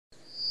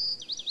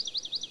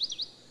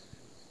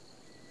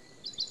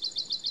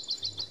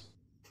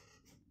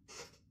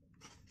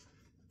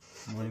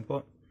Morning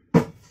po.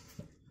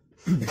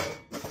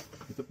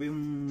 Ito po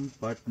yung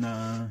part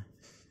na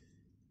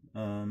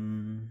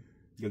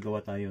gagawa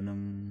tayo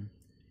ng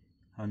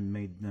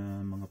handmade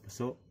na mga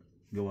paso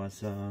gawa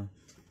sa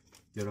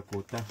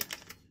terracotta,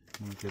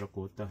 mga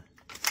terracotta.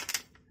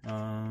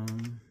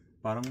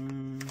 Parang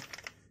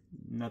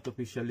not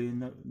officially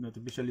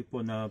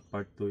po na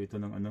part 2 ito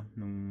ng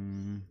nung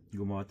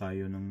gumawa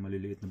tayo ng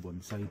maliliit na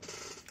bonsai.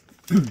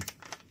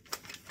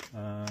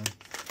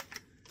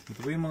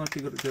 Ito po yung mga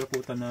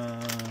terracotta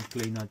na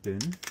clay natin,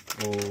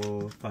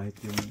 o kahit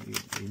yung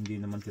hindi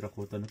naman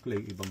terracotta na clay,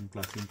 ibang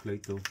klaseng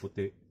clay to,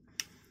 puti,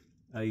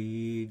 ay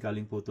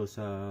galing po to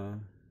sa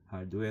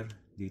hardware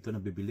dito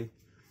nabibili.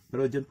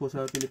 Pero dyan po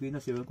sa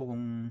Pilipinas, yun ko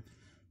kung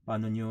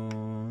paano nyo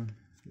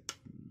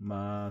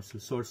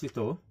ma-source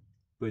ito.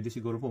 Pwede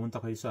siguro pumunta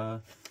kayo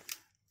sa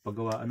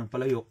paggawaan ng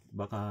palayok,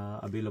 baka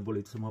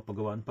available ito sa mga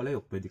paggawaan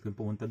palayok. Pwede kayong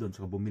pumunta doon,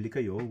 saka bumili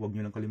kayo. Huwag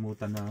nyo lang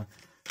kalimutan na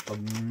pag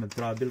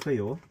nag-travel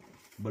kayo,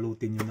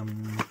 balutin nyo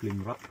ng cling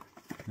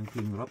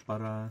wrap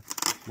para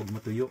huwag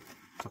matuyo.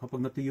 Saka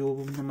pag natuyo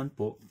naman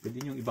po,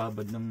 pwede nyo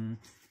ibabad ng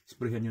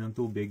sprayhan nyo ng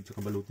tubig,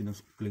 saka balutin ng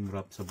cling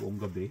wrap sa buong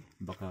gabi.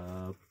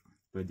 Baka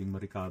pwedeng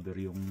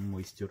ma-recover yung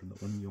moisture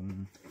doon,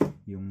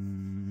 yung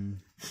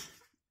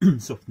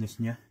softness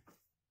nya.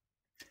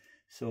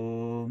 So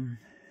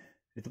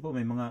ito po,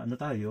 may mga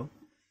tayo,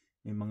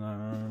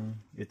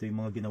 ito yung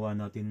mga ginawa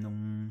natin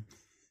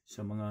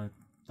sa mga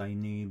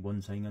tiny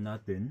bonsai nga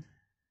natin.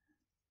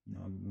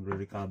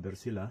 Nagre-recover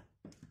sila.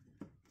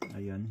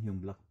 Ayan,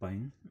 yung black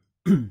pine.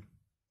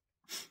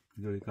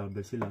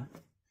 Nagre-recover sila.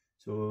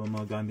 So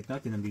mga gamit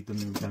natin, nandito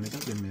yung gamit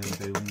natin. Meron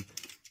tayong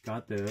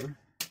cutter,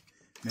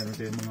 meron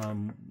tayong mga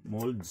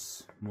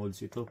molds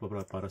ito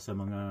para sa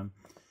mga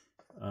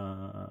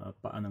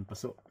paan ng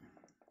paso.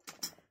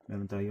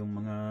 Meron tayong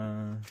mga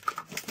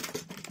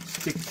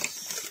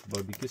sticks,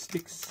 barbecue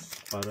sticks,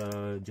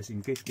 para just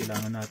in case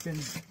kailangan natin.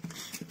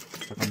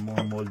 Saka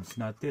mga molds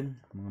natin,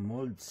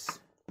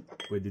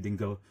 pwede din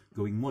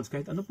gawing molds.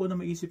 Kahit ano po na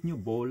maisip nyo,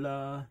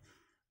 bola,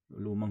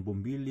 lumang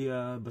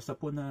bombilya, basta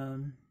po na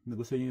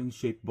gusto nyo yung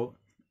shape po,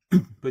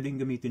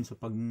 pwedeng gamitin sa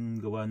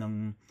paggawa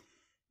ng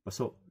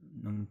paso,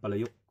 ng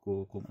palayok,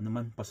 o kung ano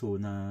man, paso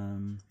na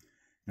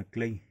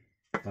clay,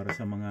 para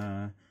sa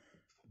mga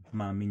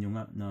mami nyo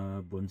nga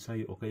na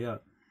bonsai, o kaya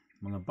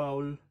mga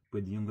bowl,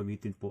 pwede nyo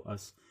gamitin po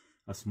as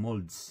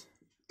molds.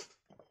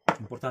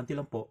 Importante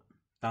lang po,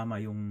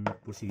 tama yung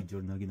procedure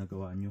na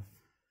ginagawa nyo.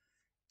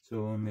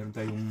 So meron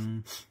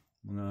tayong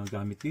mga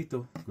gamit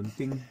dito,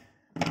 kunting,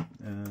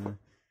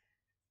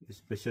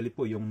 especially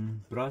po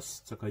yung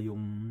brush, saka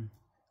yung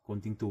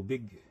konting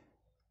tubig,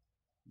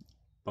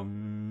 pang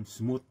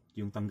smooth,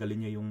 yung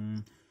tanggalin niya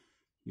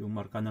yung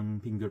marka ng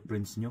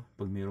fingerprints nyo,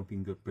 pag mayroong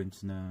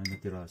fingerprints na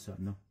natira sa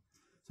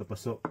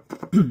paso.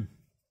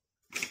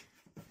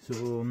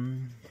 So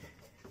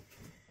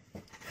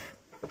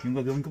yung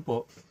gagawin ko po,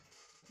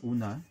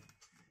 una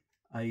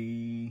ay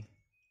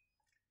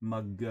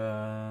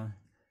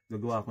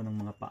gagawa ko ng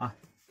mga paa.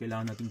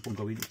 Kailangan natin pong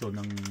gawin ito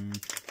ng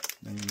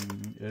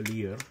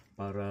earlier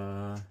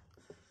para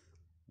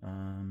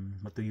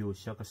matuyo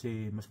siya,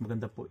 kasi mas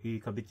maganda po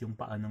ikabit yung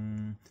paa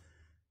ng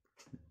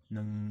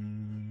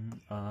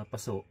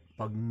paso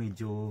pag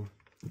medyo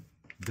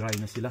dry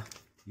na sila,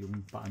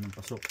 yung paa ng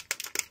paso.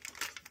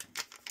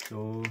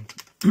 So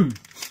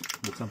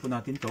buksan po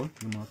natin to,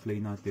 yung mga clay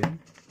natin.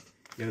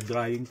 Air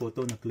drying po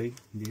to na clay,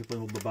 hindi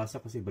po mababasa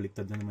kasi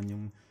baliktad na naman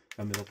yung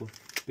camera ko.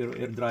 Pero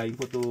air drying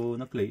po to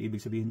na clay,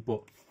 ibig sabihin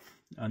po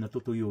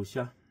natutuyo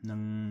siya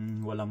ng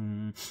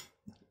walang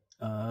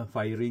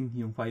firing.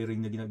 Yung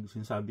firing na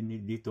sinasabi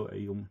dito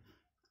ay yung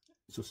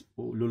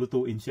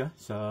lulutuin siya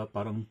sa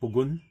parang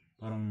pugon,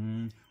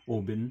 parang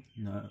oven,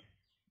 na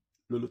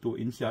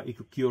lulutuin siya,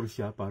 i-cure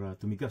siya para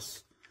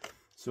tumigas.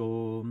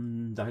 So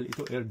dahil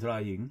ito air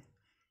drying,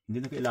 hindi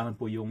na kailangan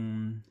po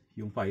yung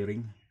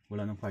firing,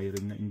 wala nang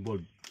firing na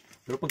involved.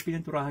 Pero pag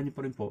pininturahan niyo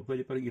pa rin po,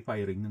 pwede pa rin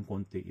i-firing ng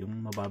konti,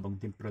 yung mababang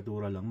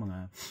temperatura lang,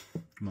 mga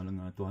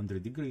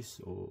 200 degrees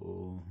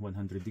o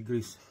 100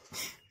 degrees,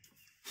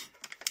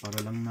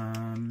 para lang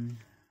na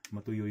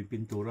matuyo yung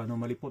pintura.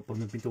 Normally po, pag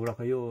nagpintura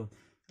kayo,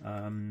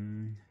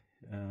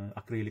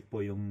 acrylic po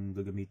yung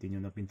gagamitin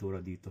nyo na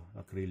pintura dito,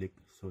 acrylic.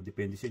 So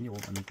depende sa inyo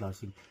kung anong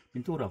klaseng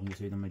pintura, kung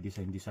gusto nyo na may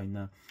design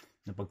na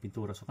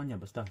pagpintura sa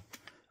kanya, basta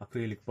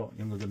acrylic po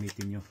yung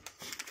gagamitin nyo.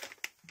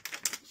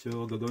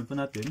 So gagawin po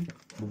natin,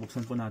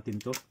 bubuksan po natin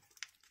to.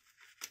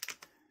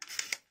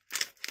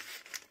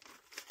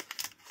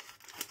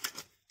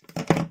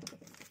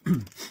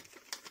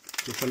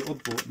 So sa loob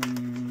po ng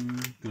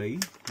clay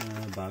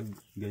bag,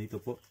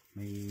 ganito po,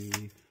 may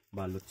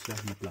balot siya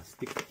na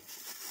plastic.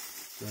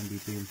 So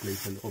andito yung clay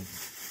sa loob.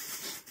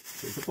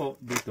 So ito po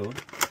dito,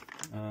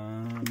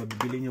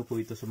 mabibili nyo po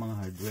ito sa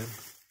mga hardware.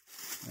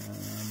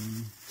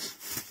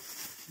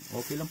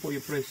 Okay lang po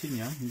yung presyo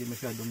niya, hindi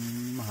masyadong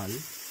mahal.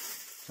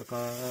 Saka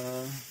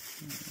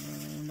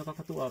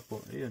nakakatuwa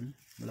po. Ayun,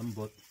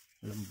 malambot,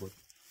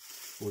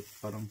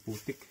 parang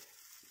putik.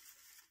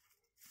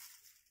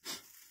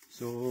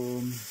 So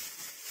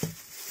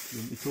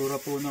Yung itsura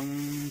po ng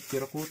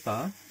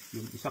terracotta,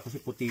 yung isa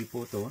kasi puti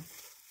po to.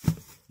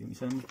 Yung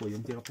isa naman po,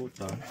 yung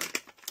terracotta,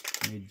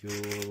 medyo,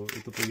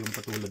 ito po yung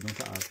katulad ng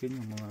sa akin,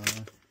 yung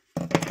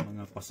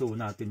mga paso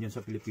natin dyan sa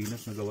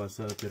Pilipinas na gawa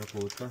sa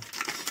terracotta.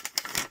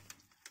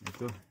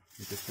 Ito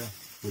siya,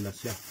 pula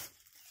siya.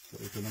 So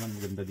ito naman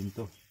maganda din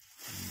to,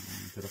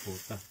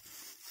 terracotta.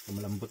 So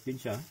malambot din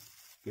siya.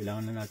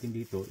 Kailangan na natin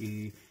dito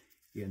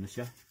ano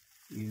siya,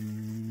 yung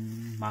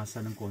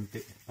masa ng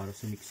konti para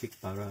sumiksik,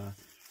 para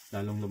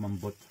lalong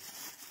lumambot.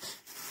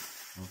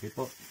 Okay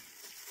po.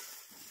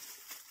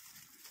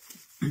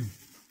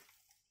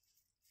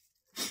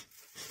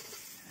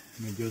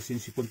 Medyo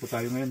sinisipon po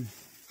tayo ngayon.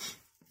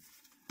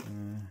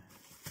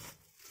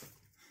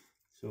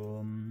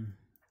 So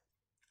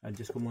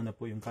adjust ko muna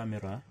po yung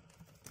camera.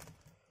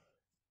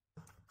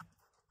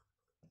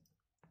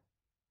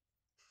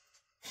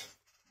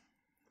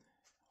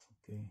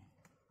 Okay.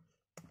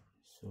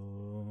 So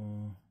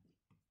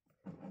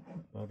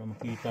para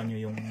makita nyo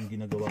yung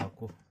ginagawa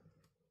ko.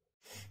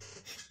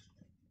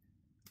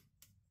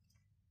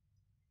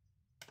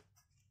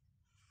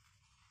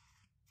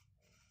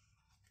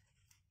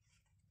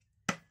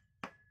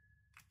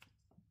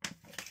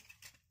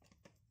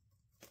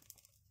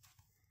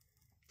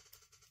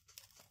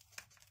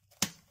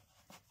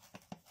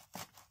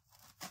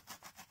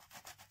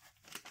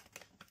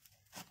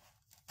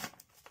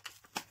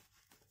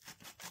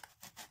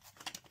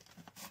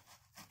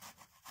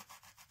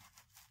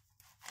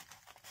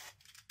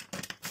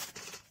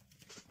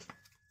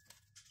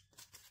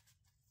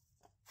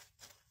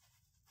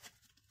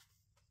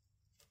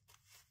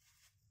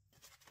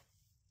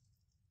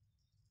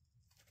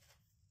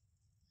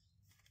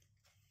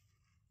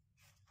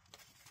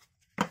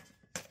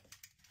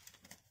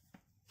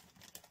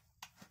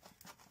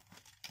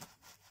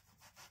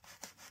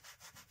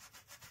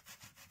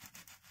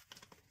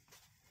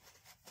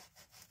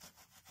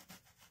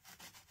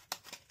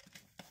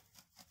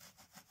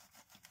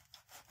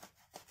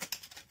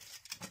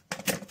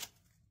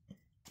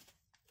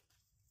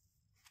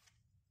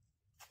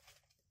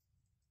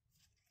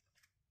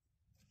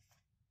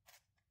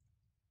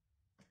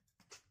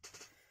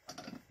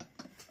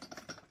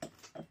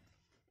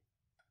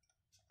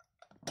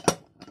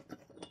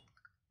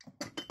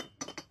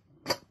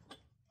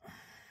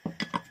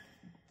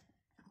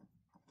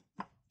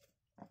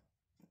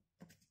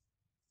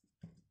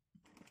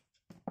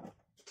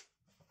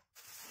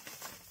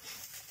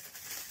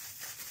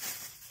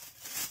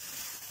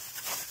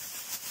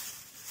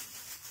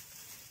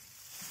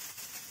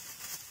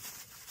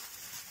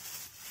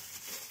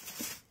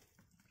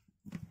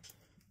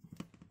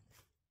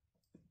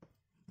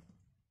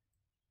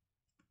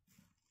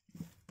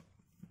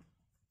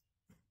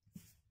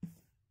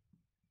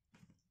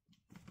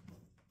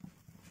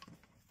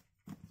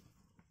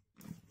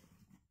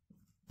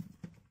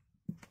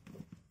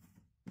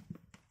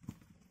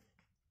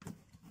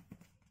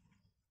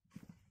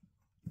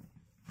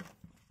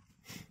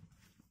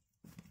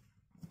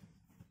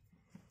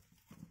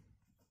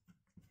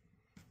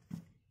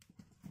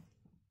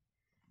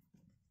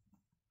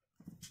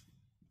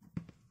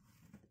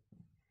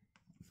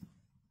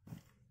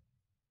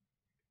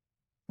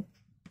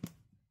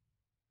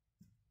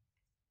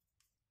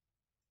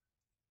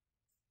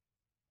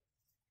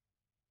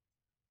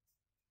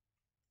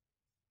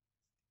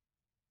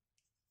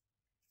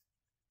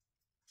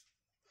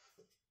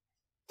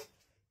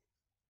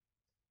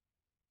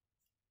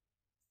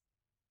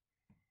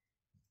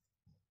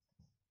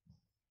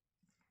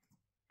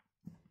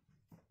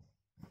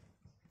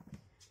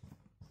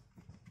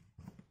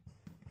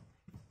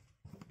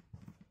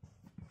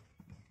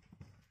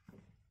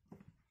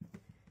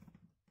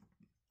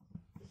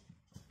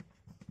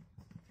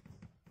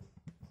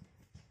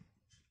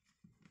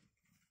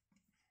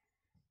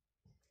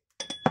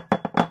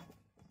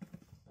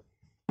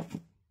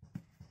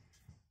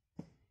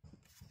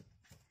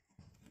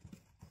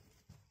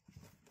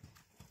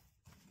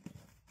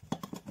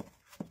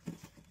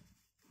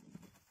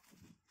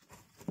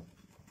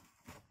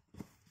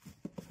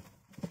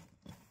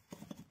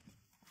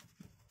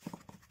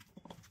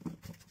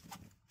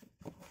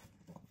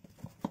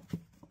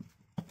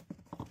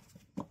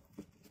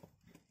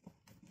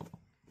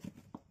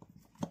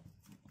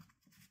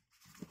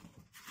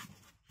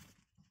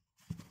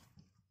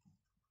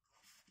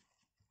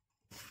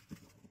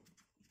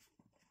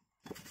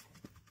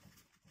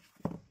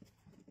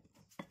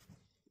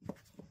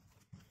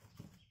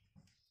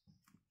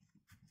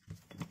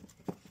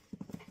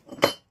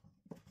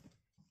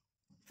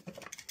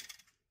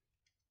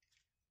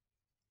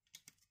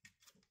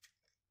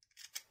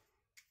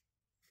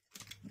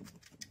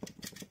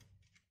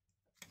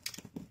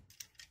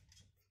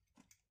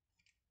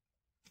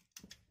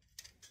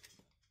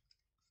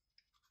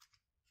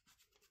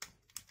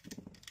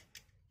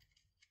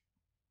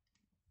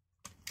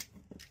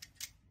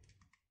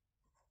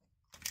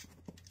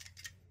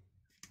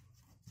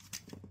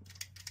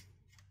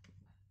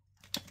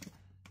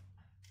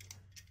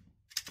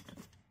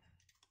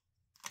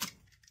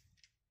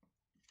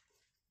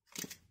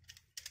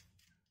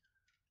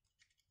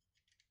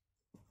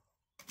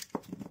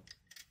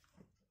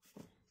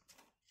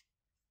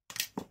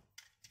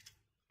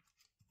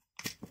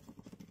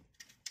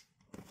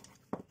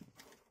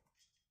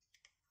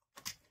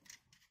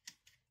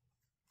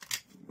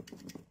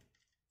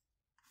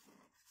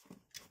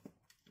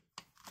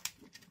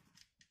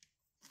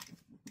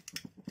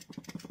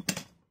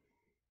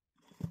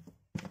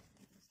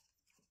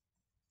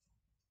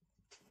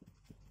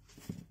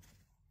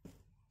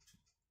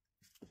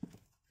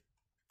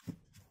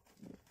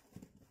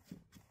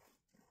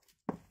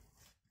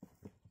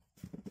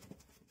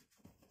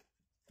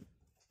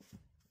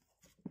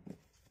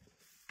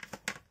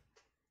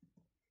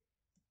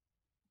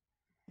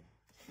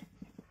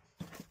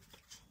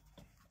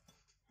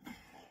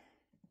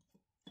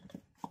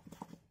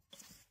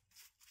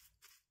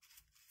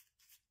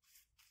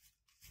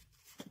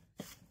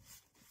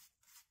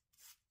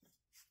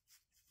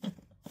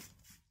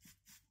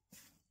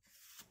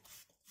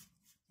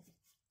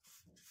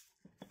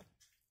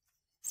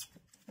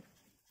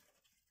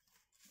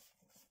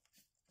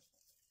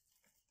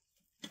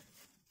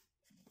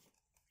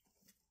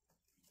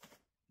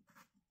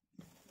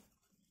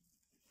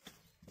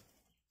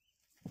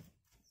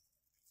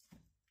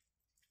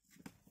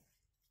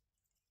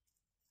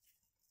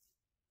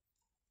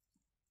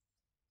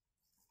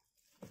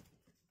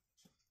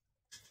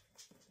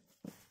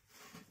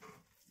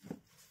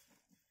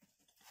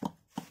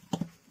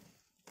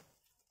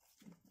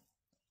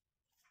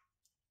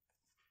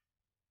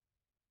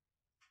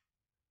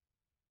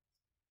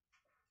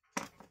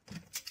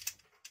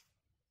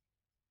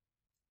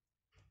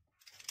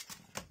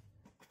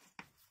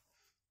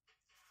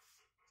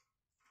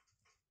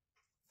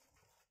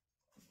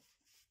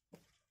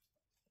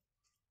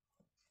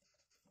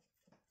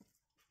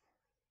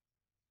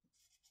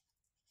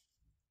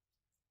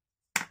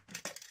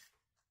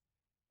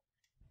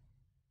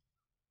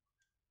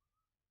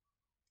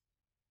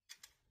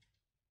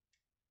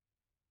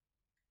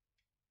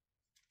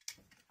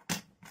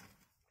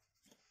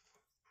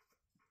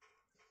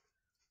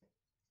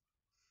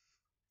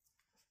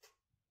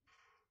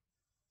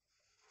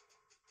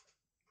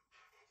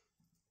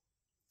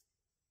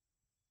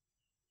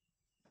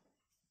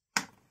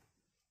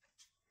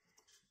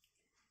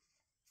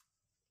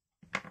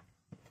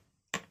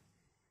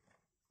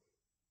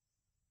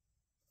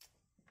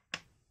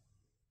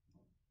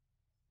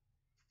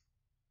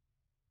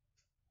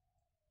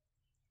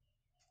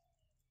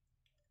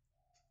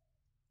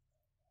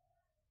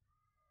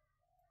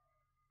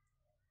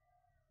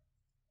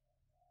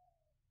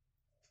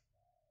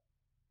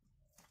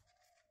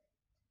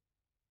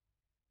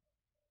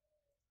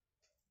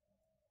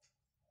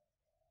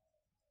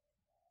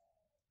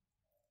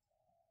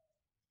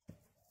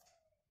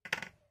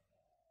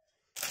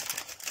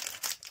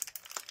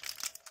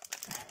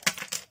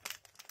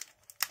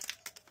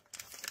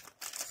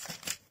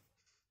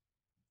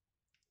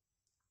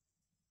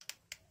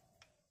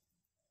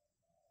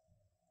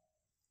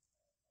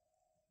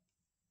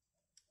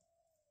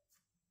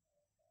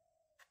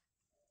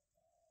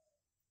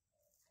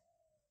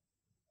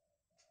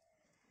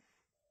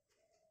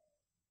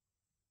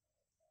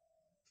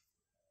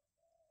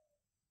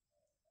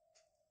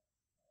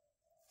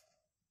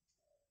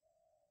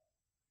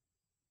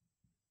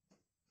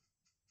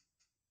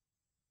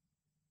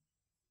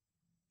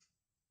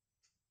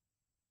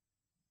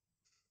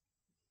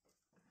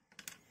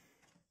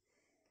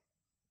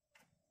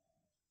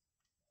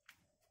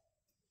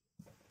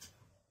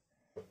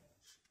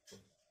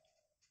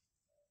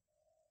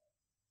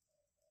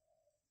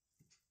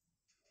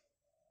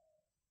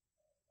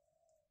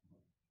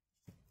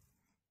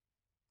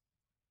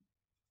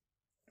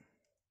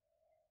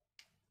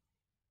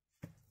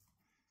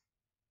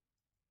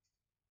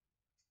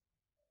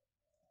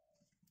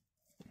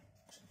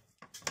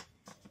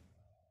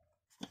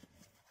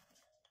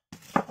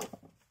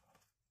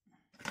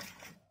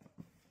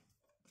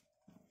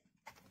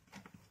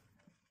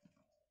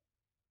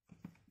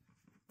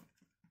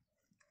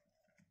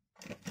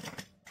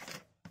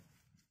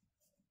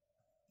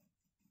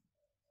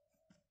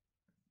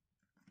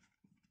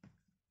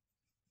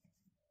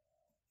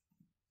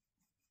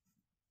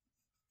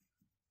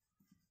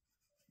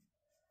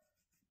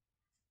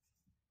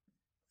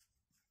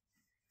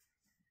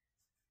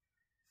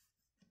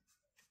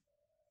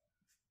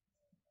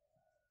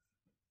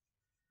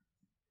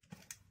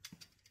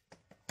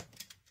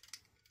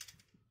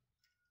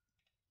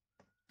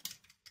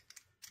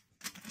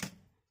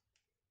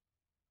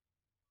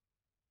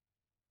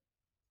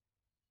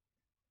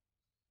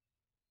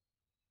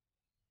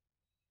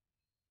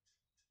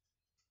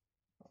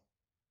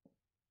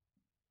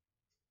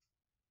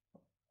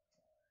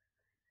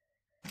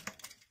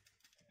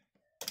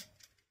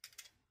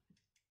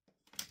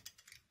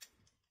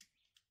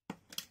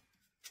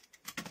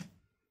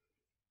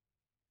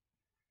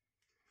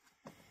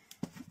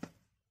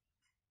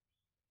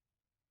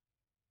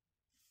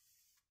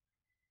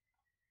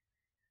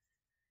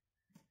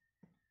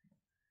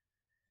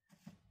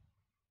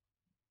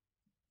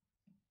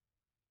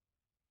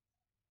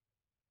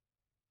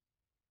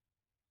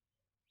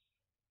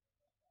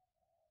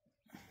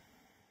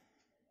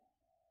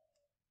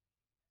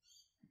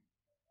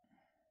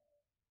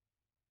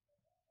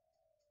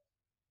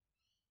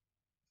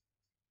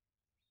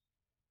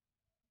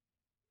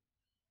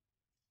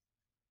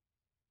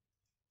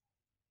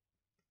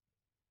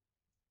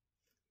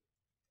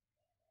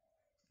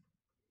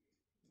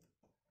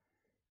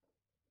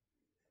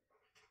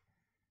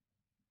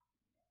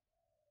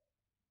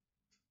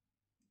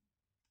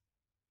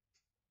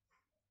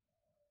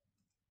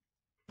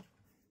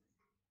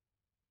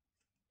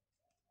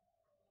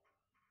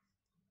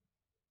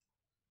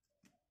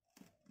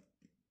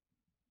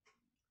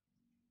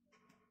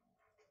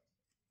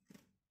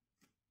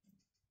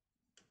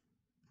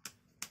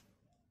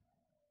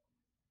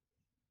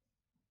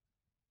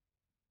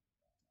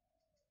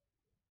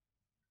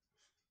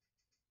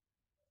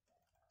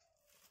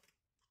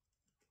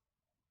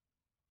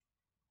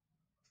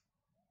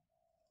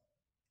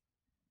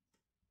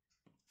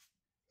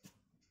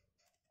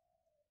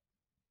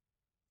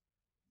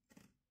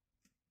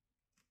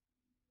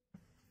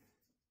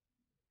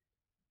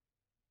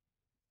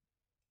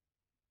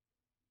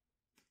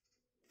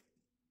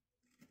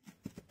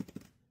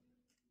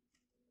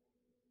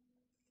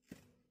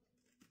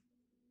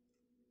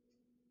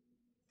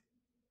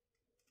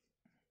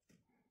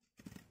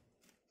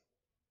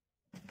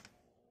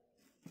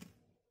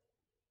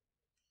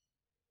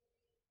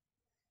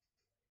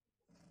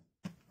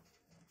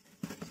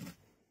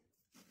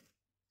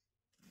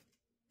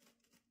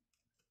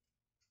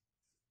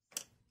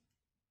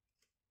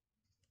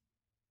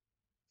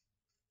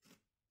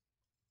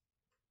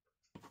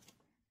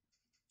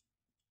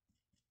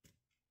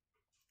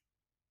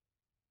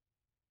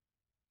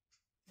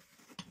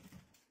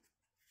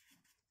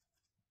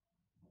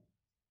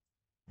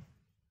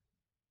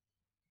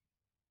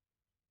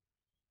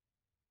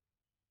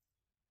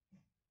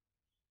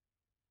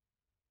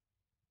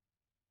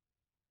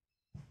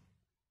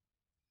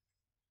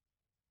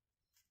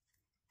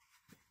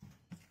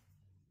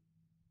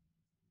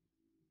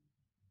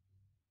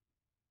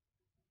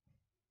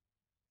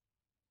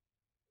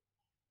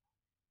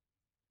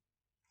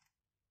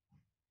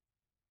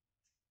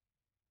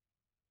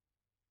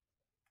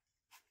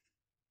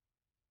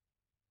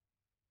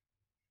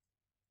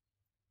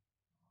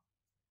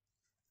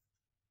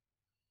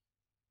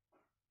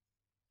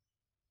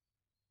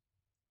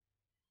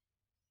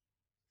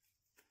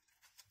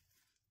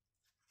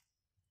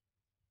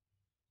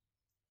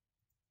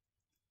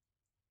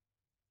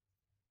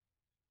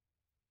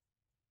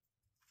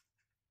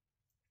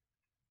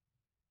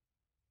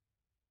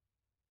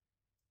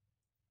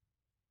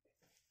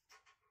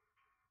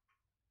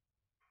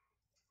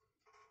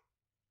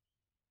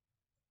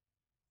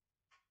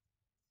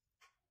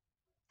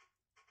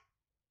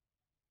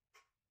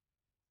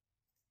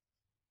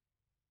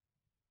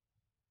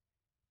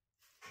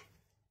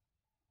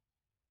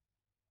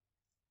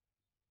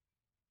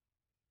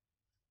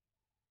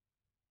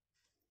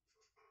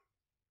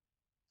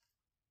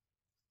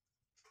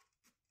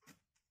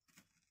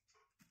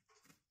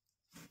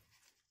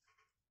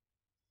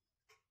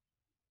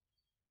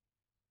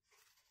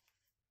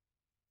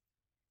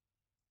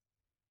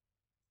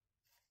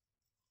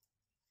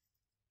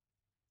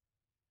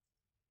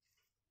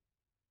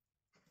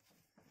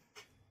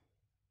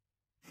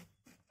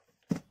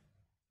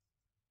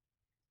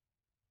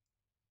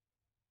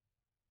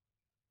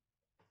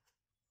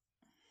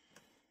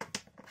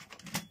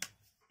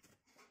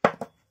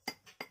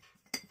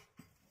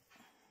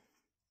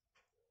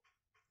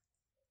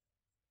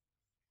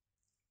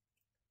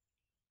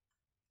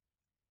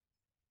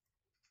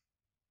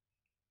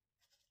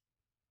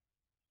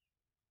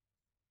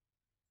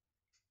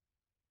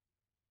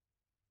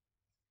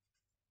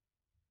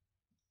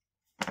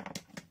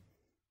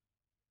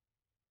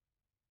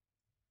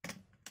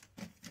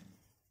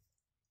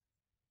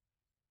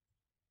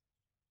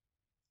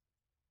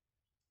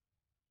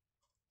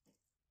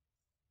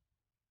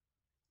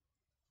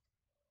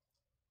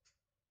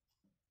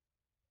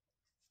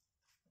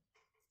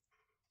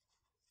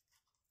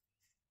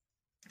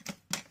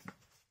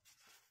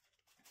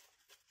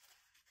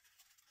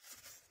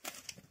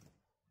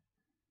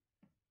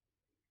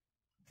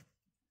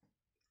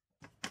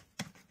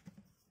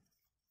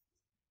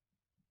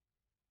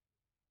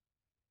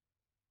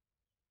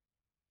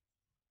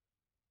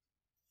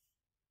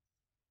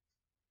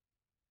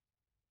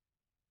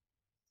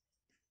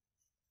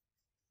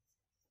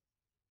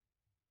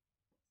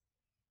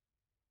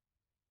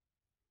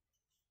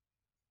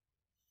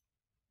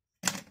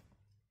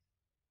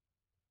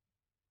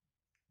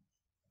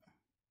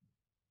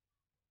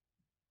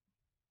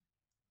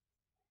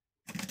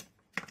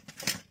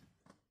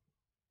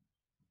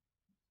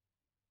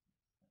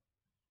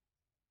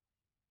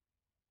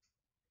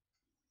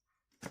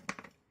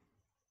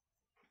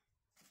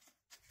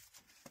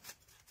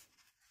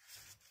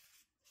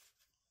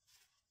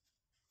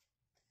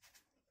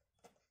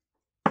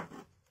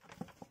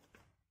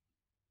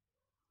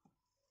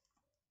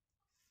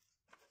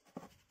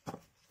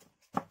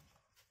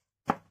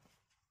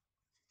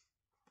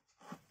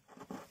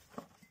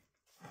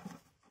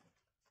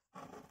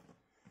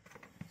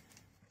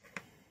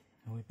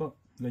 Okay po,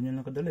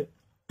 ganyan lang kadali.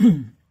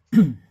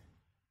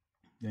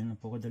 Ganyan lang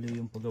po kadali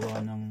yung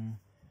paggawa ng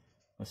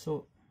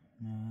paso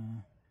na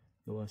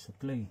gawa sa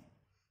clay.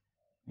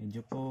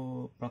 Medyo po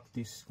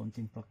practice,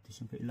 konting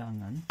practice yung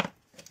kailangan.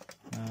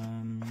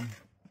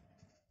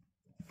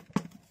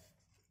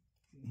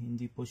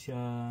 Hindi po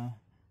siya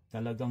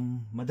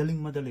talagang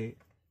madaling-madali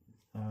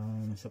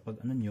sa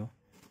pag-ano nyo,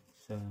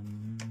 sa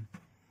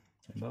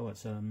halimbawa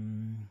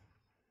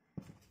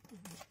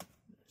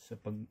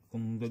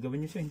kung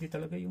gagawin nyo siya, hindi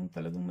talaga yung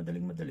talagang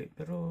madaling-madali,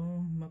 pero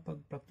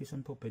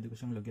mapag-practicean po, pwede ko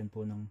siyang lagyan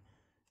po ng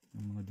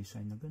mga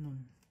design na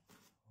ganun,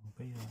 o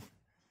kaya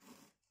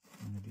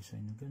mga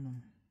design na ganun.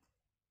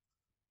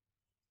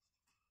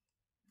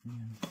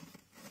 Ayan,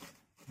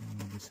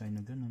 mga design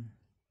na ganun.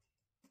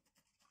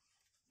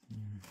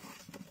 Ayan.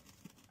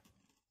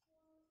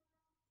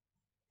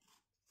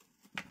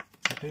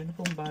 So, kayo na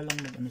pong bahalang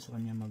sa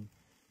kanya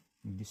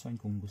mag-design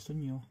kung gusto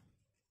nyo,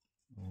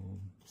 o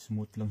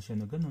smooth lang siya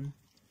na ganun.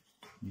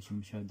 Hindi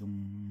siya masyadong,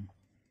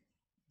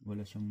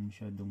 wala siyang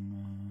masyadong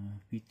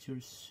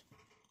features.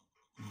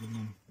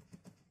 Ganyan.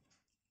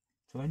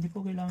 So hindi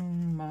po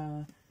kailangang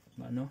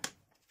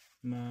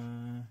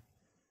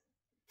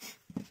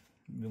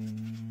yung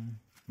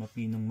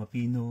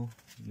mapino.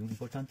 Yung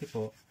importante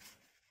po,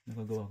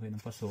 nakagawa kayo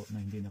ng paso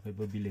na hindi na kayo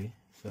babili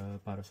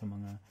para sa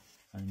mga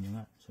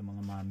sa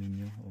mga mami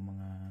nyo o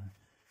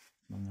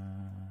mga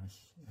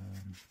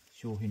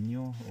showhin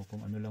nyo o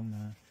kung ano lang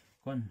na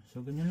so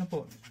ganyan lang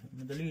po,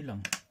 madali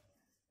lang.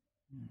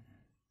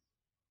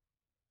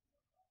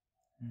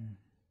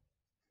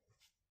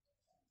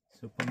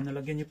 So pag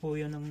nalagyan niyo po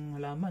yan ng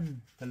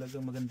halaman,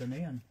 talagang maganda na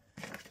yan.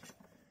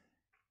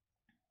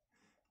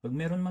 Pag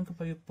meron man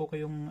po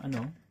kayong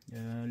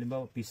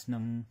halimbawa piece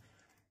ng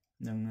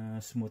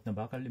smooth na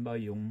bakal, halimbawa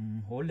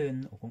yung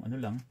holland o kung ano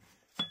lang,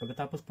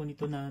 pagkatapos po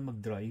nito na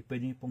mag-dry,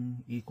 pwede niyo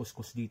pong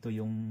i-kuskus dito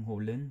yung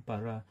holland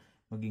para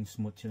maging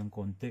smooth siya ng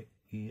konti.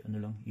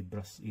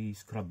 I-brush,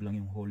 i-scrub lang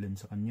yung holland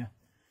sa kanya.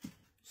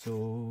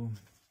 So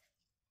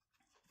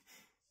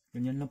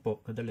ganyan lang po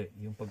kadali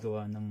yung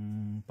paggawa ng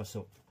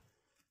paso.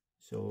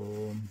 So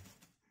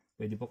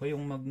pwede po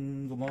kayong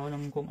gumawa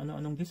ng kung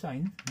ano-anong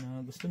design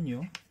na gusto nyo,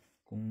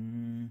 kung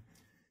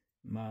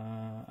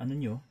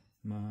ma-figure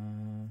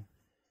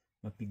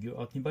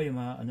out niyo ba yung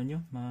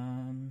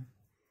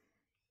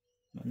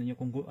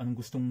kung anong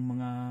gustong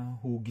mga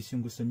hugis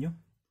yung gusto nyo.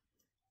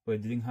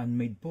 Pwede ring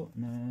handmade po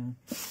na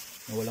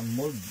walang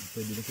mold.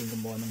 Pwede rin kayong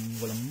gumawa ng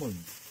walang mold.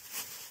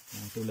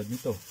 Tulad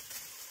nito.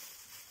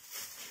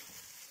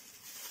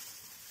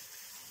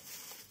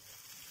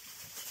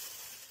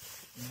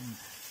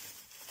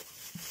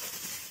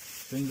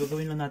 So yung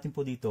gagawin lang natin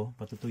po dito,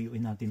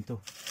 patutuyuin natin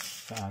to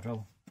sa araw.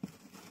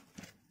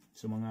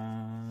 So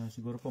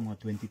siguro po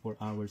mga 24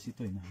 hours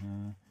ito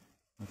na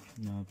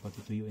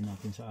patutuyuin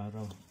natin sa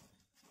araw.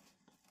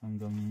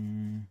 Hanggang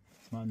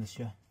maano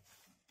siya,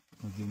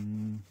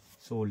 maging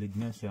solid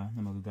na siya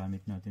na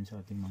magagamit natin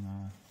sa ating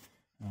mga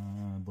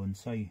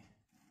bonsai.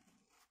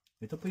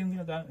 Ito po yung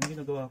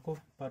ginagawa ko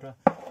para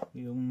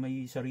yung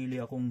may sarili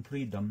akong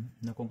freedom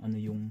na kung ano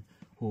yung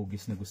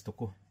hugis na gusto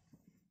ko.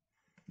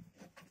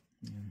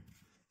 Ayan.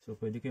 So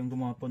pwede kayong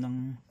gumawa po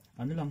ng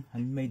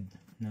handmade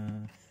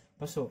na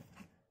paso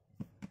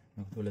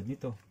tulad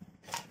nito.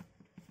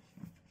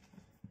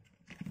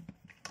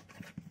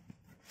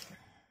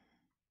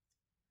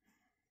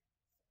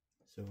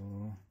 So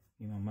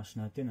i-mash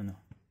natin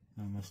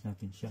i-mash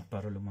natin siya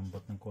para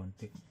lumambot ng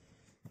konti.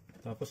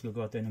 Tapos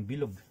gagawa tayo ng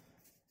bilog.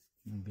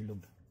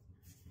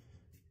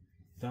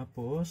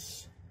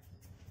 Tapos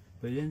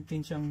pwede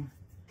natin siyang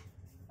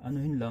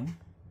lang,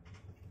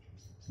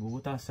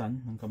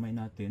 bubutasan ng kamay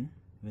natin,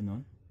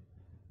 gano'n.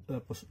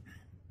 Tapos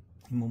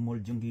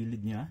i-mold yung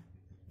gilid niya,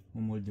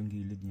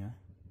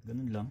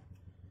 gano'n lang.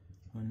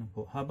 Ano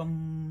po, habang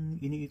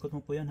iniikot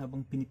mo po yan,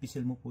 habang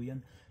pinipisil mo po yan,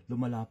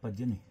 lumalapad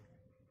yan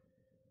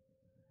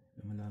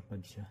lumalapad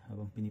siya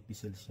habang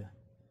pinipisil siya.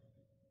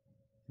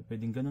 So,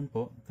 pwedeng ganun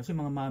po, kasi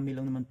mga mami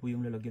lang naman po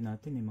yung lalagyan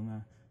natin,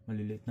 mga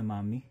maliliit na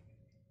mami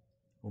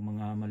o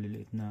mga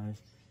maliliit na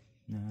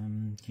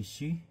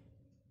kishi.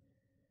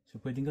 So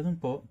pwedeng ganun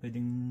po,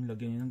 pwedeng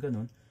lagyan nyo ng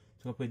ganun.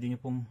 So pwede nyo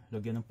pong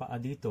lagyan ng paa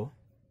dito.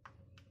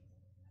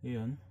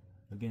 Ayan,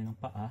 lagyan ng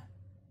paa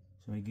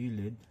sa may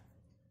gilid.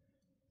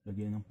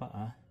 Lagyan ng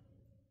paa,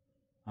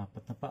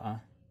 4 na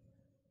paa.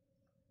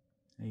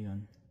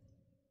 Ayan.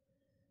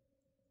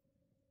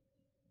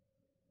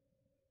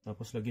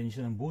 Tapos lagyan nyo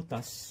siya ng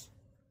butas.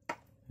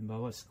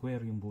 Halimbawa,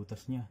 square yung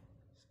butas niya.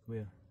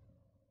 Square.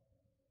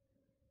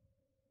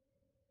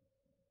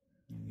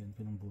 Lagyan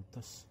ko ng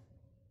butas.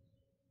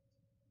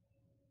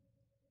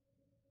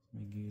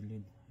 May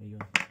gilid.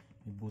 Ayun.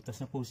 May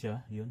butas na po siya.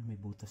 Ayun, may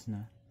butas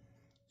na.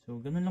 So,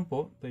 ganun lang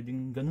po.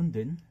 Pwedeng ganun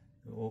din.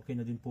 Okay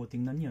na din po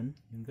tingnan yan.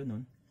 Yung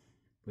ganun.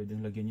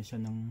 Pwedeng lagyan niya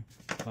siya ng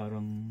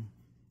parang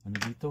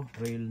dito,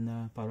 rail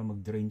na para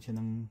mag-drain siya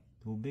ng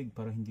tubig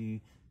para hindi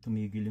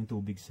tumigil yung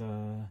tubig sa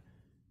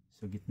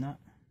gitna.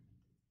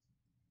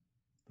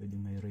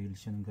 Pwedeng may rail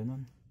siya ng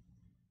ganun.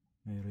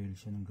 May rail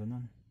siya ng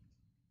ganun.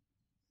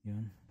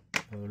 Yan.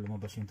 So,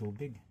 lumabas yung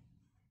tubig.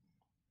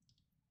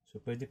 So,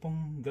 pwede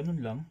pong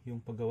ganun lang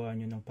yung paggawa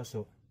nyo ng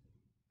paso.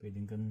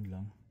 Pwedeng ganun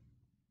lang.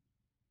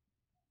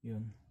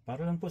 Yun.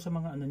 Para lang po sa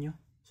mga ano nyo,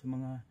 sa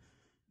mga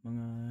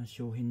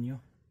showhin nyo.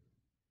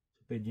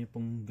 So, pwede nyo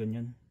pong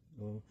ganyan.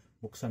 O,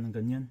 buksan ng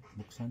ganyan.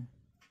 Buksan.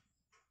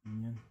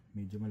 Ganyan.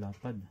 Medyo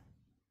malapad.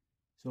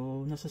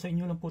 So, nasa sa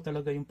inyo lang po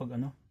talaga yung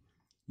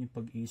yung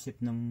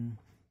pag-isip ng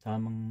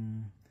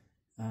tamang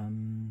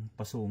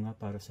paso nga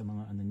para sa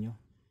mga ano nyo,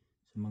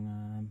 sa mga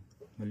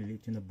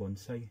maliliit na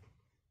bonsai.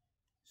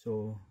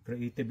 So,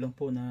 creative lang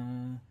po na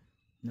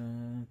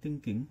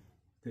thinking,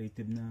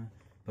 creative na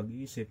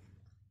pag-iisip,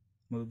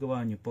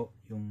 magagawa nyo po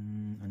yung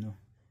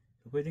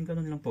So, pwedeng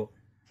ganun lang po.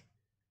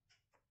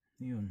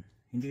 Yun.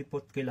 Hindi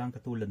po kailangan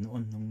katulad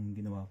noon nung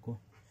ginawa ko.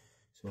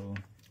 So,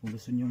 kung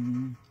gusto nyo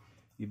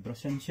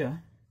i-brushan siya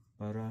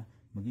para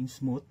maging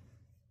smooth,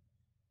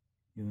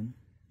 yun,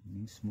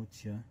 maging smooth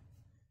siya,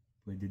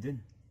 pwede din.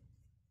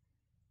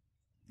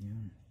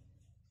 Yun,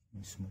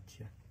 maging smooth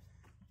siya.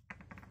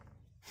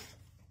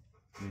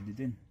 Pwede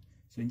din.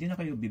 So, hindi na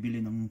kayo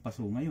bibili ng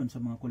paso ngayon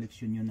sa mga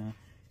koleksyon nyo na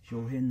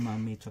Shohin,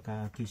 Mami,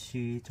 tsaka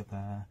Kishi,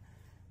 tsaka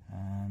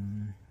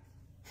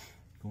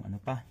kung ano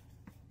pa,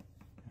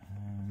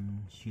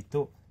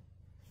 Shito.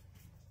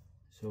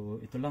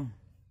 So, ito lang.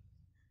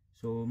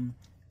 So,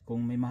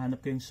 kung may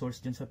mahanap kayong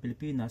source dyan sa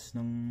Pilipinas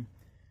ng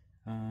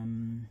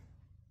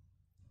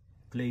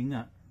clay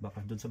nga, baka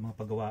doon sa mga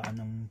paggawaan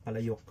ng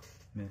palayok,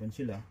 meron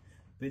sila,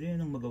 pwede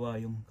nang magawa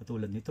yung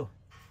katulad nito.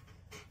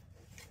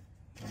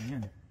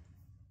 Ayan.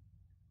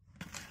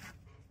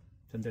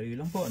 Sandali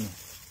lang po,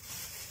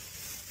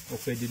 o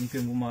pwede din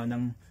kayong gumawa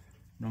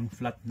ng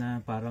flat na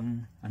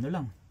parang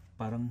lang,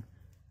 parang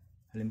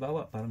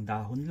halimbawa parang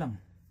dahon lang.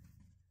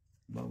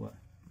 Halimbawa,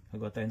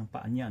 gagawa tayo ng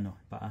paa niya,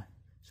 paa.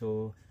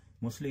 So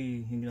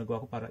mostly yung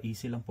ginagawa ko para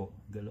easy lang po,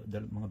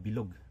 mga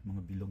bilog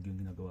yung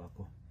ginagawa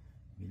ko.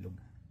 Bilog.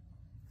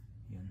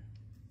 Yan,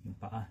 yung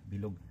paa,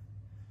 bilog.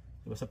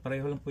 So basta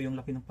pareho lang po yung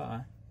laki ng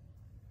paa,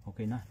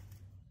 okay na.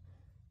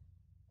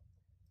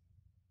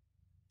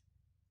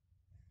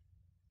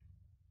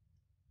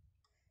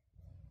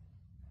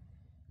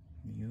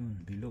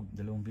 Yun, bilog,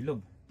 dalawang bilog.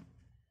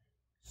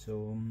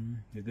 So,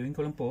 gagawin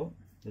ko lang po,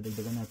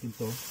 dadagdagan natin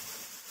to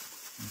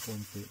ng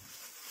konti.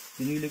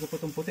 Pinili ko po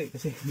itong puti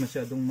kasi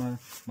masyadong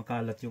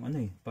makalat yung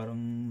parang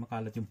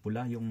makalat yung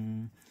pula,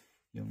 yung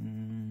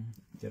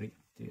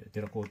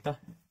terracotta.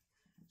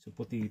 So,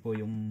 puti po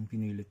yung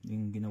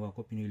ginawa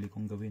ko, pinili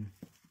kong gawin.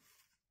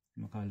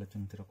 Makalat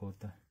yung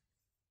terracotta.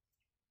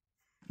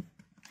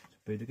 So,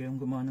 pwede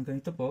kayong gumawa ng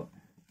ganito po.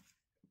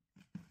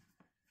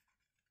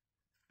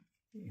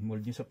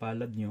 I-mold nyo sa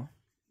palad nyo.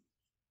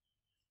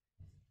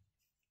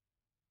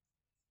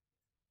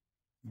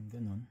 Yung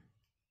ganon.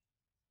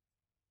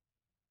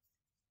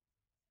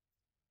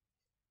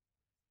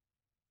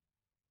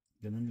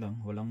 Ganon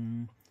lang.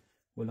 Walang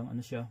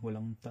siya.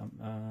 Walang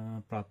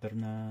proper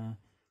na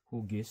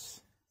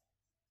hugis.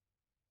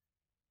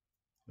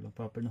 Walang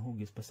proper na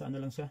hugis. Basta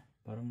lang siya.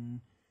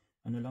 Parang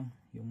lang.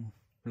 Yung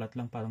flat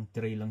lang. Parang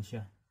tray lang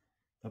siya.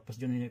 Tapos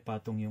dyan nyo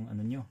ipatong yung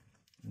nyo.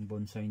 Yung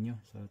bonsai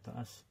nyo sa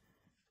taas.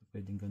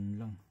 Pwedeng ganun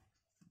lang.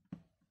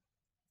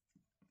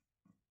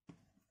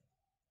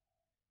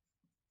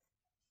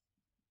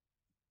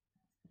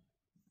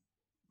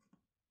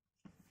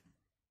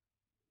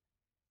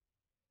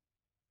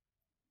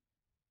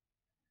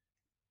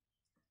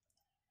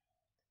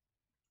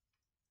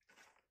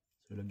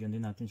 So, lagyan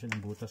din natin siya ng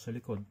butas sa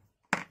likod.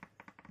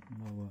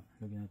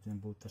 Lagyan natin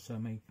ng butas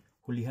sa may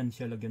hulihan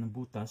siya. Lagyan ng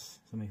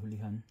butas sa may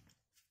hulihan.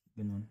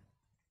 Ganun.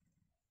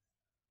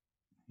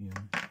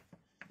 Yun.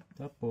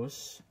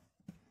 Tapos,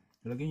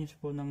 lagyan niyo siya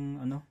po ng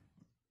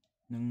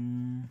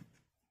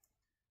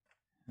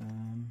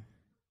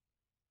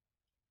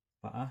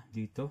paa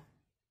dito.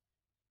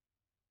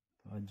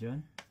 Paa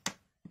dyan.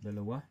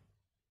 Dalawa.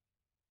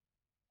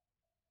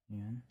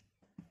 Yan.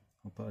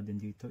 O paa din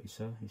dito.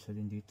 Isa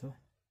din dito.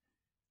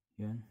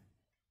 Yan.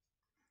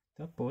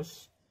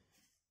 Tapos,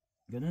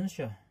 ganun na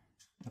siya.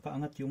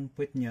 Nakaangat yung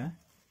puwet niya.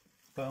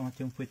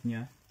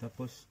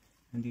 Tapos,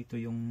 nandito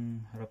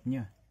yung harap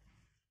niya.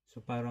 So,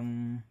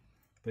 parang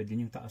pwede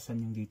nyo taasan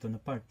yung dito na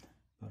part.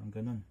 Parang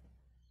ganun.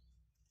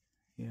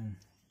 Yan.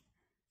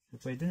 So,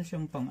 pwede na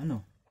siyang pang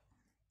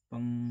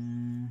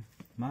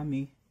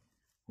mami,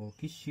 o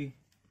kishi,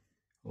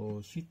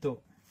 o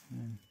shito.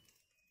 Yan.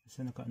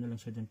 Basta lang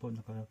siya dyan po,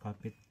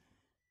 nakakapit.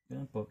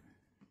 Ganun po.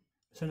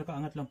 Basta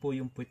nakaangat lang po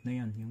yung puwet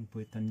na yan. Yung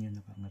puwetan niya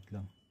nakaangat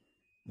lang.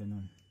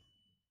 Ganun.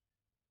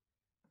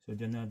 So,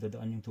 dyan na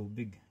dadaan yung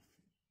tubig.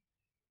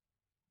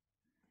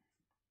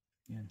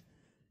 Yan.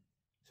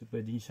 So,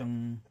 pwede nyo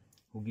siyang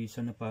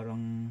hugisan na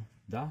parang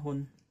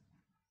dahon.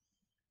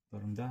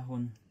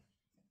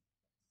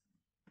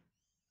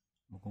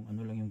 O kung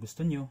ano lang yung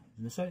gusto nyo.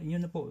 Nasa inyo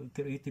na po.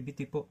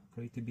 Creativity po.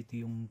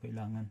 Creativity yung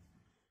kailangan.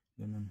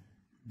 Ganun.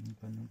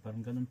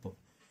 Parang ganun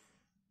po.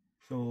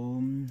 So,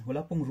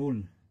 wala pong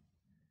rule.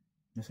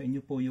 Nasa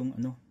inyo po yung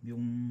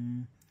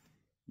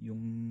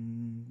yung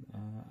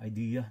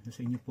idea.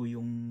 Nasa inyo po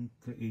yung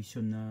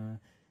creation na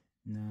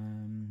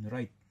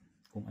right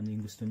kung ano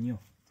yung gusto niyo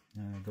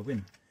na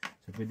gawin.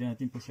 So pwede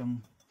natin po siyang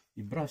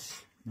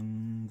i-brush ng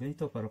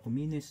ganito para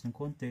kuminis ng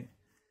konti.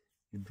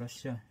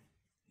 I-brush siya.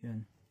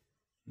 Yan.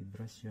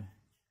 I-brush siya.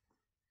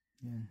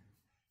 Yan.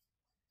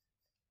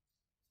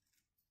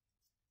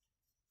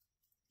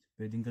 So,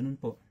 pwedeng ganun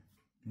po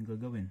yung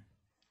gagawin.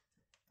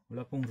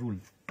 Wala pong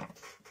rule.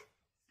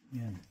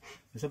 Yan.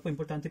 Basta po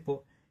importante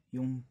po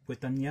yung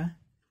puwetan niya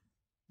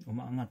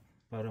umaangat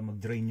para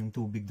mag-drain yung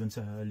tubig doon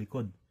sa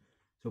likod.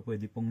 So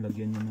pwede pong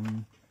lagyan niyo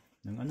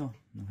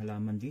ng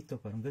halaman dito,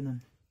 parang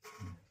ganun.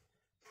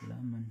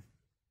 Halaman.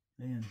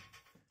 Ayan.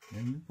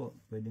 Ganyan po.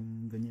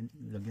 Pwedeng ganyan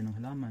lagyan ng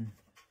halaman.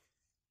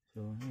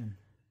 So ayan.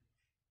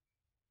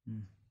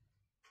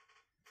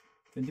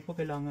 Hindi po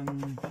kailangan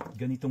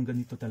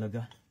ganito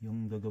talaga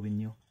yung gagawin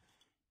nyo.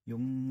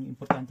 Yung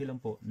importante lang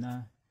po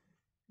na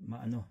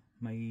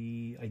may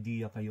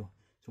idea kayo.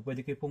 So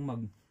pwede kayo pong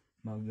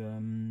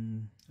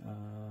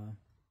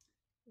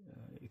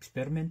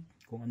experiment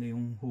kung ano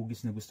yung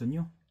hugis na gusto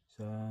nyo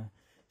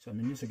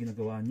sa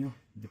ginagawa nyo.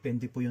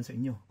 Depende po yun sa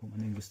inyo kung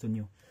ano yung gusto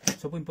nyo.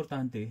 So po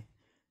importante,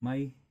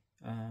 may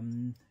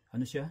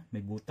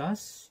may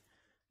butas,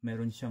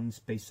 meron siyang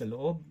space sa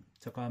loob,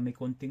 saka may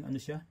konting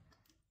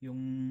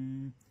yung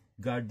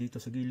guard dito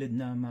sa gilid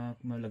na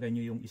malagay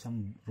nyo yung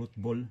isang root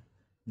ball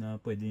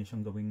na pwede nyo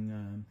siyang gawing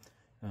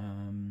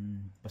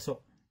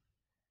paso.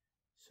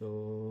 So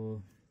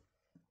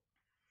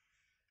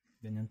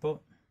ganyan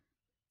po.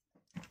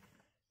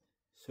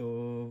 So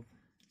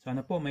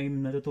sana po may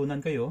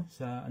natutunan kayo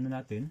sa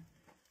natin,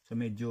 sa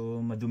medyo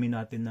madumi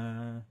natin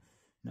na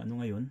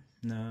ngayon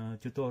na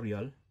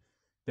tutorial.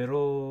 Pero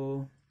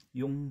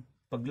yung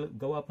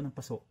paggawa po ng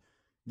paso,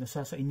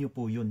 nasa sa inyo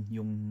po yun,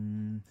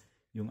 yung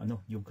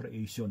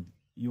creation,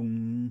 yung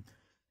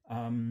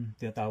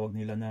tinatawag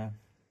nila na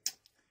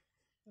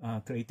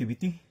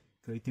creativity.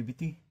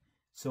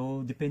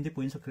 So depende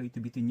po yun sa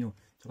creativity nyo.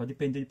 Saka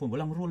depende po,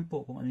 walang rule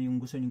po kung ano yung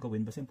gusto nyo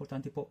gawin. Basta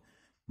importante po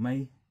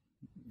may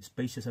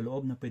space sa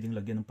loob na pwedeng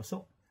lagyan ng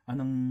paso,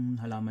 anong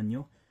halaman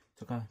nyo.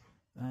 Saka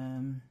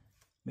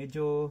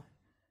medyo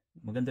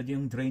maganda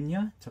din yung drain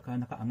niya, saka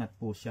nakaangat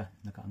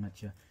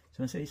siya.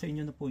 So sa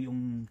inyo na po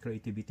yung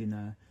creativity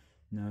na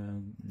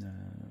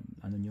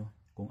nyo,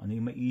 kung ano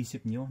yung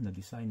maiisip nyo na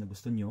design na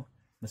gusto nyo,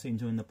 nasa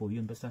inyo na po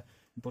yun. Basta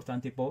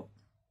importante po,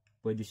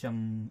 pwede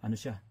siyang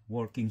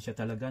working siya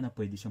talaga, na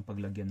pwede siyang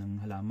paglagyan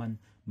ng halaman,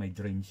 may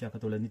drain siya.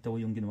 Katulad nito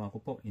yung ginawa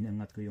ko po,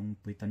 inangat ko yung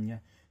puwitan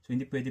niya. So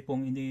hindi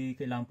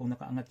kailangan pong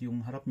nakaangat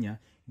yung harap niya.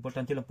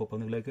 Importante lang po,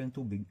 pag naglagay kayo ng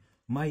tubig,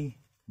 may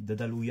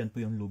dadaluyan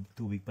po yung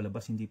tubig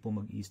palabas, hindi po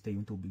mag-i-stay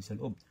yung tubig sa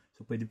loob.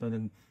 So pwede pag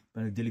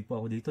nagdilig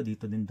po ako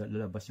dito din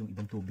lalabas yung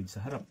ibang tubig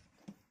sa harap.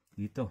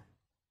 Dito.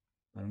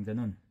 Parang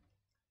ganon.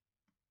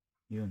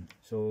 Yun.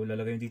 So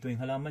lalagay dito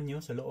yung halaman nyo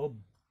sa loob.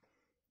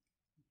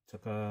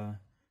 Saka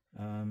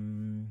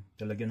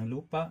lalagyan ng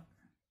lupa,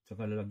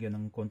 saka lalagyan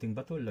ng konting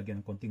bato, lalagyan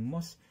ng konting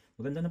moss.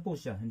 Maganda na po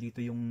siya. Dito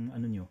yung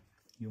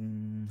yung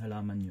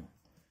halaman nyo.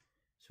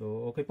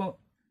 So okay po.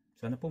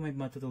 Sana po may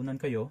matutunan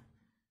kayo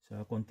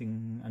sa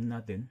konting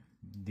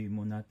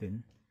demo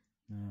natin,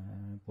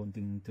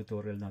 konting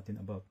tutorial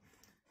natin about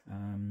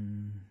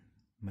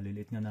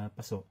maliliit nga na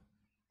paso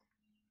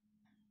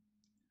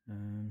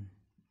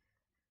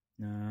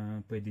na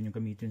pwede nyo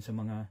gamitin sa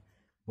mga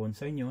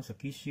bonsai nyo, sa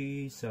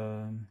kishi,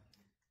 sa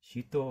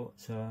shito,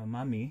 sa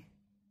mami.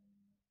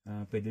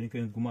 Pwede rin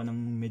kayong gumawa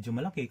ng medyo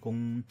malaki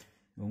kung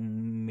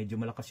medyo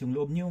malakas yung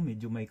loob nyo,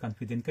 medyo may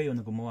confident kayo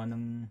na gumawa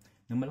ng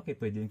malaki,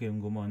 pwede rin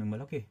kayong gumawa ng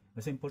malaki.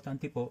 Kasi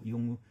importante po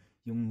yung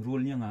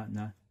rule niya nga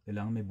na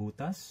kailangan may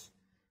butas,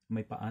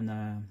 may paa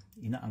na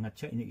inaangat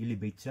siya,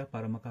 ini-elevate siya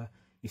para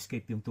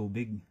maka-escape yung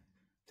tubig.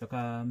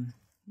 Tsaka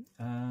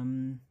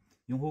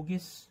yung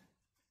hugis,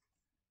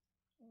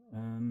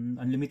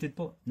 unlimited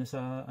po,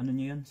 nasa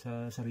niya yan,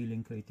 sa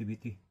sariling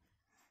creativity.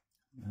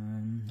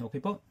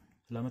 Okay po,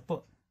 salamat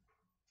po.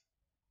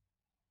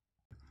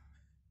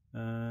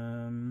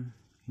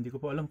 Hindi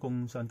ko po alam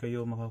kung saan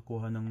kayo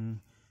makakuha ng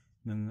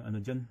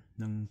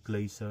ng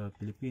clay sa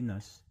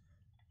Pilipinas,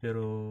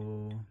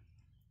 pero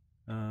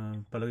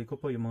palagi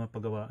ko po yung mga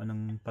paggawaan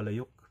ng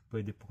palayok,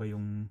 pwede po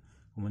kayong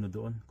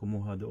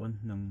kumuha doon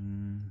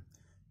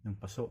ng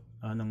paso,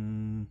 ng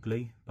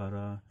clay,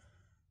 para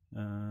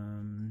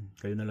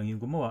kayo na lang yung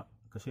gumawa,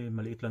 kasi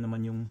maliit lang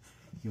naman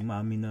yung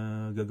mami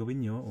na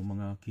gagawin nyo, o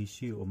mga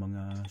kishi o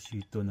mga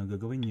shito na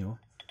gagawin nyo,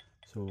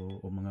 so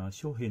o mga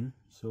shohin.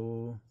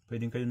 So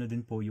pwedeng kayo na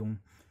din po yung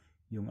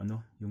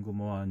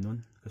gumawa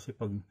nun, kasi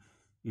pag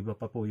iba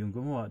pa po yung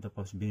gumawa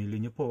tapos binili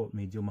nyo po,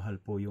 medyo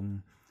mahal po yung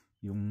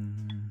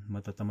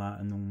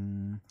matatamaan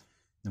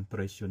ng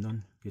presyo nun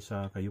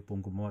kaysa kayo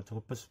pong gumawa.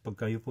 Tapos pag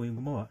kayo po yung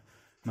gumawa,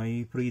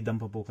 may freedom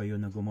pa po kayo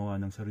na gumawa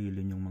ng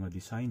sarili nyong mga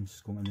designs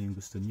kung ano yung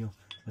gusto nyo.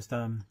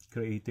 Basta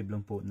creative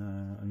lang po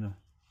na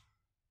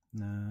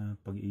na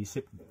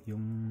pag-iisip,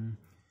 yung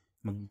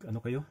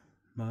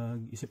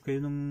mag-isip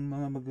kayo ng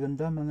mga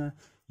magaganda, mga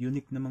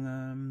unique na mga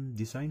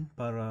design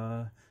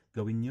para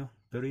gawin nyo.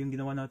 Pero yung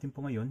ginawa natin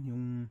po ngayon,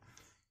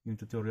 yung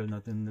tutorial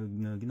natin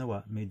na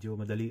ginawa, medyo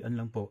madalian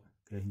lang po.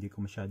 Kaya hindi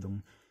ko masyadong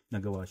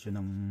nagawa siya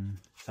ng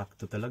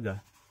sakto talaga.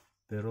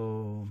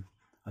 Pero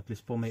at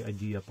least po may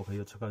idea po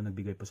kayo at saka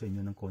nagbigay po sa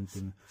inyo ng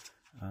konting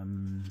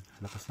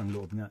lakas ng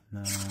loob nga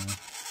na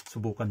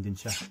subukan din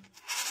siya.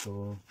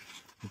 So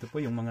ito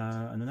po yung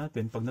mga ano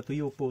natin. Pag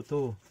natuyo po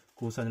ito,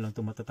 kusa na lang ito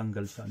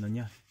matatanggal sa ano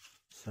niya,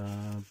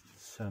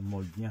 sa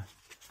mold niya.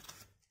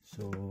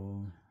 So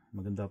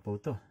maganda po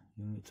ito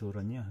yung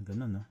itsura niya,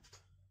 ganun, no?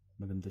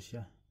 Maganda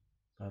siya,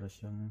 para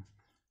siyang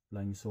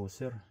flying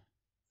saucer.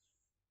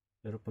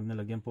 Pero pag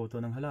nalagyan po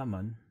ito ng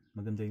halaman,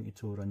 maganda yung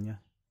itsura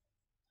niya.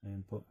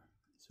 Ayan po.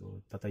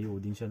 So tatayo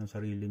din siya ng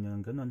sarili niya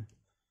ng ganun.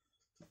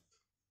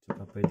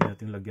 Saka pwede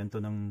natin lagyan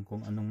to ng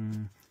kung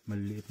anong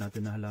maliliit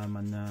natin na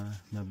halaman na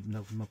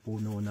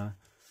mapuno na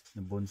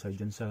bonsai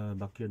dyan sa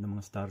backyard ng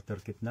mga starter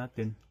kit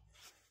natin.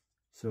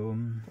 So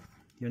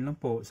yun lang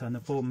po. Sana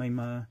po may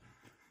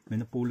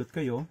napulot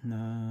kayo na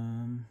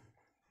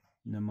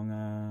mga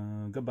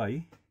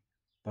gabay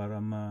para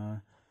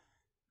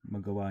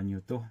magawa nyo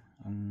to,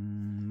 ang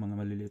mga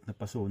maliliit na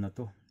paso na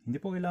to. Hindi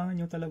po kailangan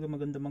nyo talaga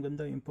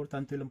maganda.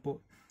 Importante lang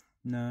po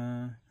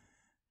na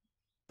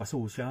paso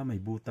siya,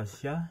 may butas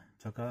siya,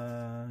 tsaka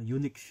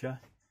unique siya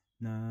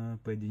na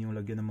pwede nyo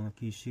lagyan ng mga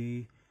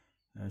kishi,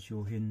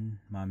 syuhin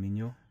mami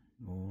nyo,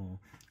 o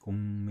kung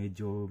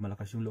medyo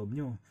malakas yung loob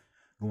nyo,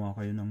 gumawa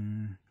kayo ng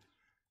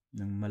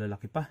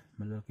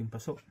malalaking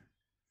paso.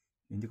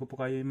 Hindi ko po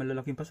kaya yung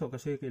malalaking paso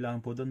kasi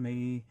kailangan po doon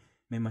may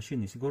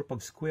machine. Siguro pag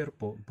square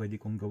po, pwede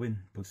kong gawin.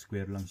 Pag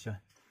square lang siya,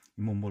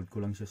 imomold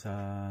ko lang siya sa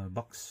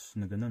box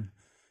na ganun.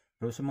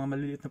 Pero sa mga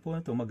maliliit na po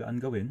na to,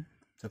 magaan gawin.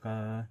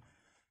 Saka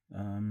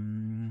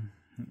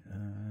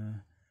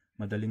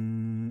madaling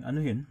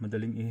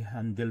madaling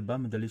i-handle ba,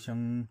 madali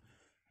siyang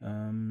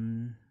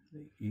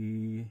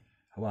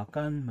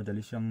i-hawakan,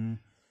 madali siyang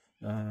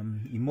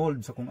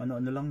i-mold sa kung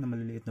ano-ano lang na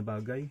maliliit na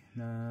bagay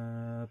na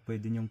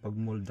pwede niyong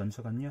pag-moldan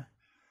sa kanya.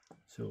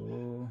 So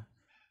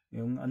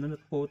yung ano na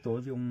po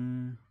to,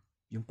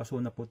 yung paso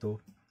na po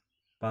to,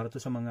 para to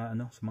sa mga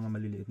sa mga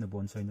maliliit na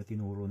bonsai na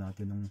tinuro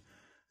natin nung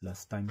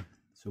last time.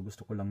 So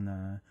gusto ko lang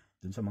na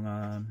dun sa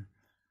mga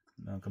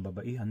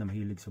kababaihan na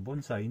mahilig sa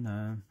bonsai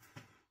na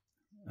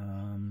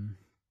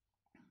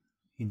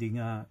hindi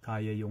nga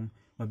kaya yung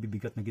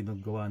mabibigat na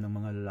ginagawa ng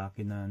mga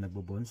lalaki na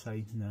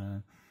nagbobonsai,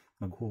 na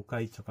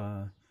maghukay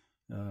tsaka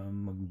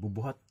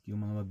magbubuhat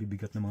yung mga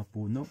mabibigat na mga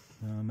puno,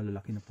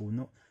 malalaki na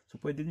puno. So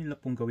pwede nila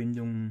pong gawin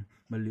yung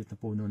maliliit na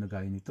puno na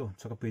gaya nito.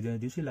 Saka pwede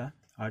na din sila,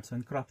 arts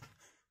and craft,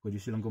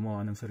 pwede silang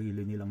gumawa ng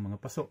sarili nilang mga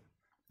paso,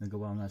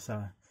 nagawa nga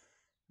sa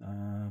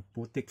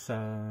putik sa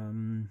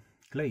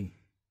clay,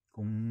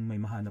 kung may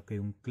mahanap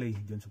kayong clay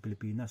dyan sa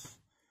Pilipinas.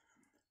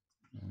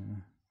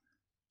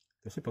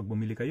 Kasi pag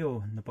bumili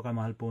kayo,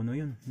 napakamahal po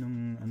yun,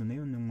 nung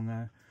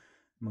mga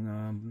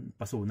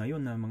paso na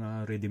yun, na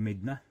mga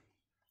ready-made na.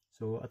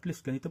 So at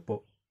least ganito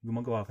po,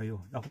 gumagawa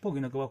kayo. Ako po,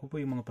 ginagawa ko po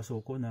yung mga paso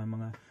ko na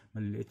mga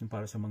maliliit, yung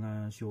para sa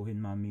mga syuhin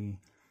mami,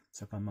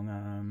 saka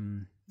mga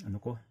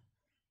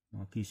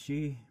mga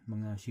kishi,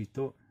 mga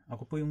shito.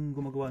 Ako po yung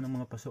gumagawa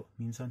ng mga paso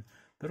minsan.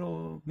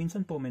 Pero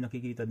minsan po may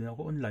nakikita din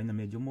ako online na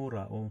medyo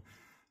mura o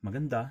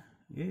maganda,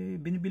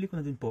 binibili ko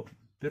na din po.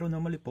 Pero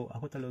normally po,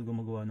 ako talaga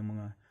gumagawa ng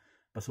mga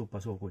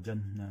paso-paso ko dyan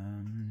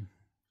na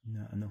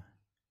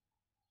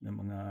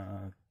mga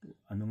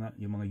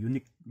yung mga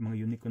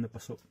unique ko na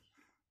paso.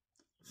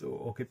 So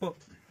okay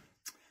po.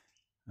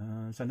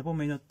 Sana po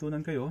may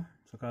natutunan kayo.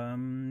 Saka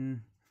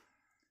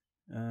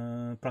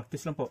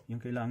practice lang po yung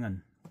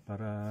kailangan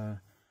para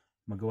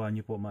magawa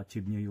niyo po,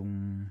 ma-achieve niyo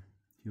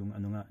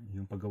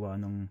yung paggawa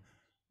ng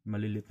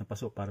maliliit na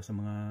paso para sa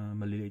mga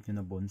maliliit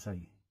na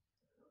bonsai.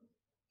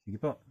 Sige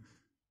po.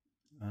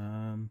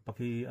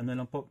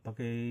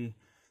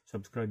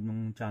 Paki-subscribe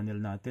ng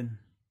channel natin.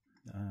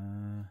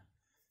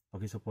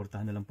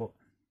 Paki-suportahan na lang po.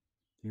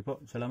 Sige po,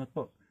 salamat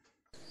po.